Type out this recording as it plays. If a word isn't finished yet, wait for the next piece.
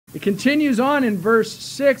It continues on in verse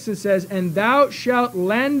 6 and says, "And thou shalt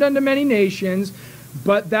lend unto many nations,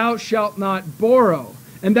 but thou shalt not borrow.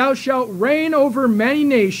 And thou shalt reign over many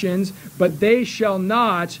nations, but they shall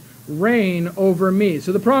not reign over me."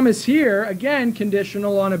 So the promise here, again,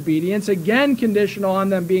 conditional on obedience, again, conditional on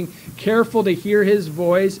them being careful to hear his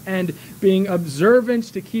voice and being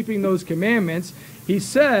observant to keeping those commandments. He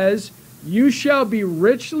says, "You shall be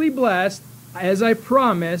richly blessed, as I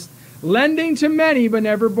promised, lending to many but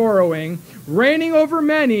never borrowing, reigning over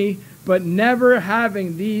many but never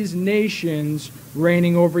having these nations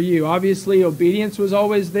reigning over you." Obviously, obedience was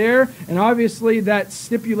always there, and obviously that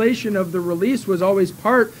stipulation of the release was always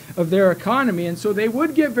part of their economy, and so they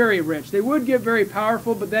would get very rich, they would get very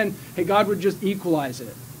powerful, but then, hey, God would just equalize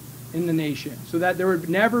it in the nation, so that there would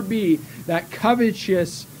never be that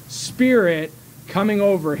covetous spirit coming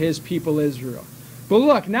over his people Israel. But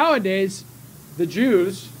look, nowadays, the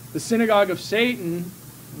Jews, the synagogue of Satan,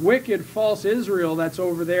 wicked false Israel that's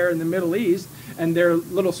over there in the Middle East, and their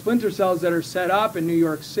little splinter cells that are set up in New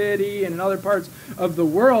York City and in other parts of the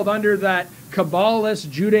world under that Kabbalist,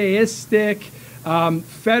 Judaistic,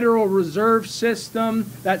 Federal Reserve System,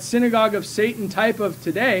 that synagogue of Satan type of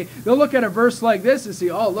today, they'll look at a verse like this and see,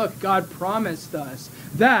 oh, look, God promised us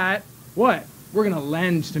that, what? We're going to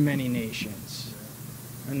lend to many nations,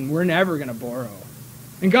 and we're never going to borrow.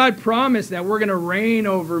 And God promised that we're going to reign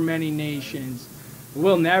over many nations.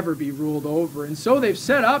 We'll never be ruled over. And so they've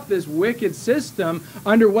set up this wicked system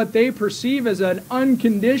under what they perceive as an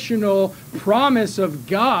unconditional promise of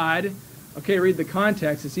God. Okay, read the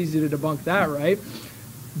context. It's easy to debunk that, right?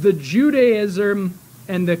 The Judaism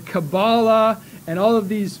and the Kabbalah and all of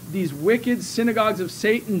these wicked synagogues of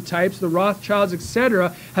Satan types, the Rothschilds,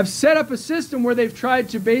 etc., have set up a system where they've tried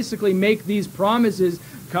to basically make these promises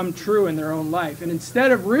come true in their own life. And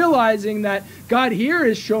instead of realizing that God here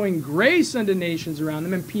is showing grace unto nations around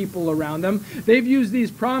them and people around them, they've used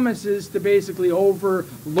these promises to basically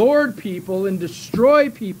overlord people and destroy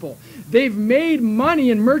people. They've made money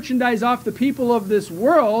and merchandise off the people of this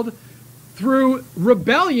world through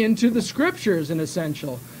rebellion to the scriptures, in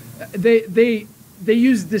essential. They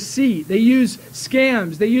use deceit, they use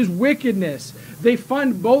scams, they use wickedness. They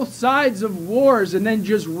fund both sides of wars and then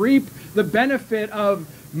just reap the benefit of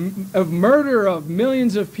murder of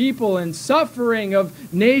millions of people and suffering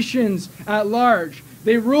of nations at large.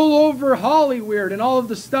 They rule over Hollywood and all of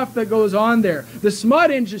the stuff that goes on there. The smut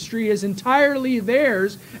industry is entirely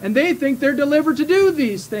theirs, and they think they're delivered to do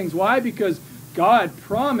these things. Why? Because God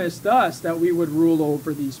promised us that we would rule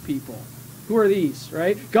over these people. Who are these,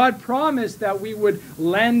 right? God promised that we would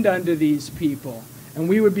lend unto these people, and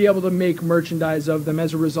we would be able to make merchandise of them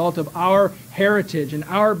as a result of our heritage and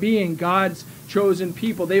our being God's chosen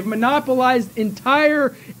people. They've monopolized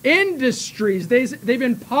entire industries. They've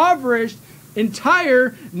impoverished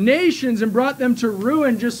entire nations and brought them to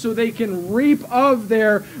ruin just so they can reap of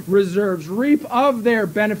their reserves, reap of their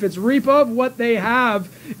benefits, reap of what they have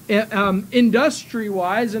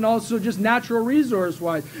industry-wise and also just natural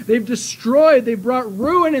resource-wise. They've destroyed, they've brought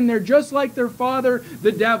ruin in there just like their father,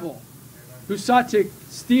 the devil, who sought to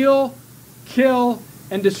steal, kill,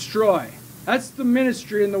 and destroy. That's the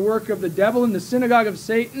ministry and the work of the devil, and the synagogue of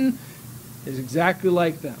Satan is exactly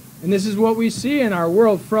like them. And this is what we see in our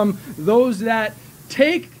world from those that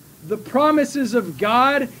take the promises of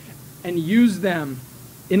God and use them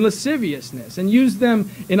in lasciviousness and use them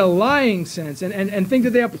in a lying sense and think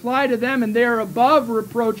that they apply to them and they are above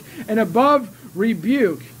reproach and above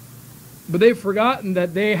rebuke. But they've forgotten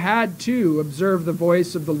that they had to observe the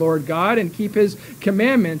voice of the Lord God and keep his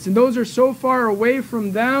commandments. And those are so far away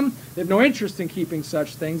from them, they have no interest in keeping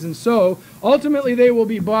such things. And so, ultimately, they will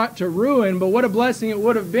be brought to ruin. But what a blessing it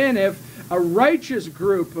would have been if a righteous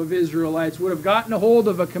group of Israelites would have gotten a hold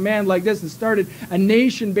of a command like this and started a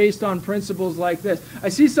nation based on principles like this. I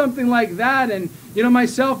see something like that, and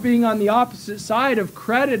myself being on the opposite side of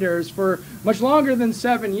creditors for much longer than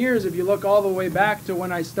 7 years, if you look all the way back to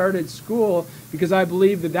when I started school, because I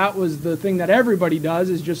believe that that was the thing that everybody does,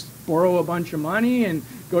 is just borrow a bunch of money and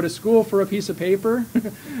go to school for a piece of paper.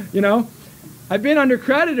 I've been under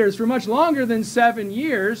creditors for much longer than 7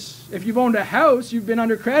 years. If you've owned a house, you've been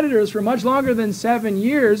under creditors for much longer than 7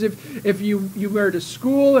 years. If you were to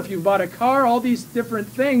school, if you bought a car, all these different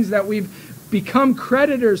things that we've become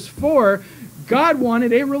creditors for, God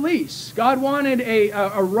wanted a release. God wanted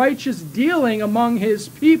a righteous dealing among his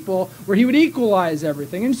people where he would equalize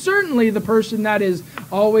everything. And certainly the person that is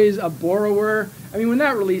always a borrower, when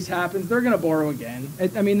that release happens, they're going to borrow again.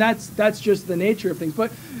 That's just the nature of things.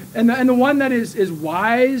 But And the one that is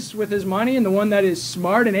wise with his money, and the one that is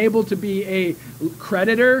smart and able to be a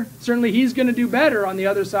creditor, certainly he's going to do better on the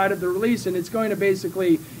other side of the release, and it's going to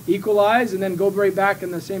basically equalize and then go right back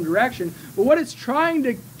in the same direction. But what it's trying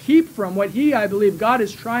to keep from, what I believe God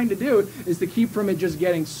is trying to do, is to keep from it just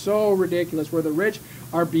getting so ridiculous, where the rich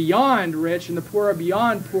are beyond rich and the poor are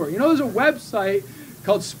beyond poor. You know, there's a website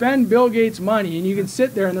called Spend Bill Gates Money, and you can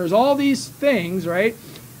sit there and there's all these things, right?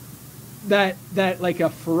 That like a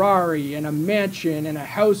Ferrari and a mansion and a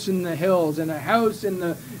house in the hills and a house on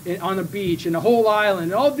the beach and a whole island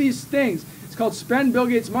and all these things. It's called Spend Bill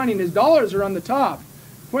Gates Money, and his dollars are on the top.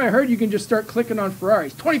 Boy, I heard you can just start clicking on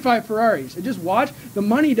Ferraris. 25 Ferraris. And just watch. The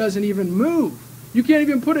money doesn't even move. You can't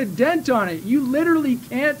even put a dent on it. You literally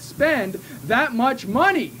can't spend that much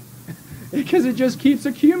money because it just keeps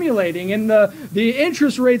accumulating. And the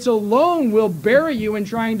interest rates alone will bury you in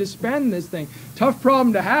trying to spend this thing. Tough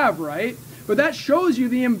problem to have, right? But that shows you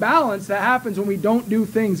the imbalance that happens when we don't do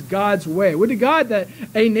things God's way. Would to God that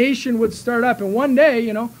a nation would start up, and one day,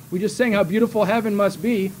 you know, we just sang how beautiful heaven must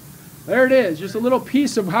be. There it is, just a little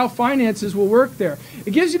piece of how finances will work there.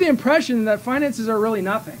 It gives you the impression that finances are really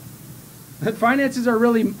nothing. That finances are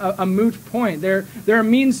really a moot point. They're a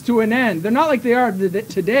means to an end. They're not like they are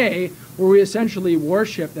today, where we essentially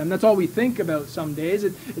worship them. That's all we think about some days.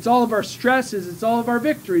 It's all of our stresses. It's all of our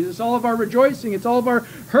victories. It's all of our rejoicing. It's all of our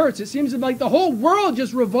hurts. It seems like the whole world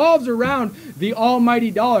just revolves around the almighty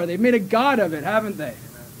dollar. They've made a god of it, haven't they?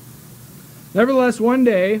 Nevertheless, one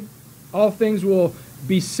day, all things will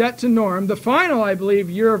be set to norm. The final, I believe,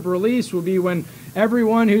 year of release will be when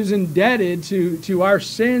everyone who's indebted to our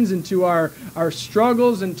sins and to our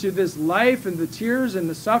struggles and to this life and the tears and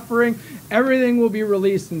the suffering, everything will be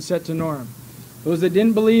released and set to norm. Those that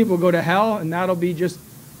didn't believe will go to hell, and that'll be just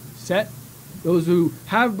set. Those who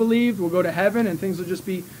have believed will go to heaven, and things will just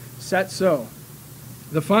be set so.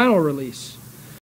 The final release.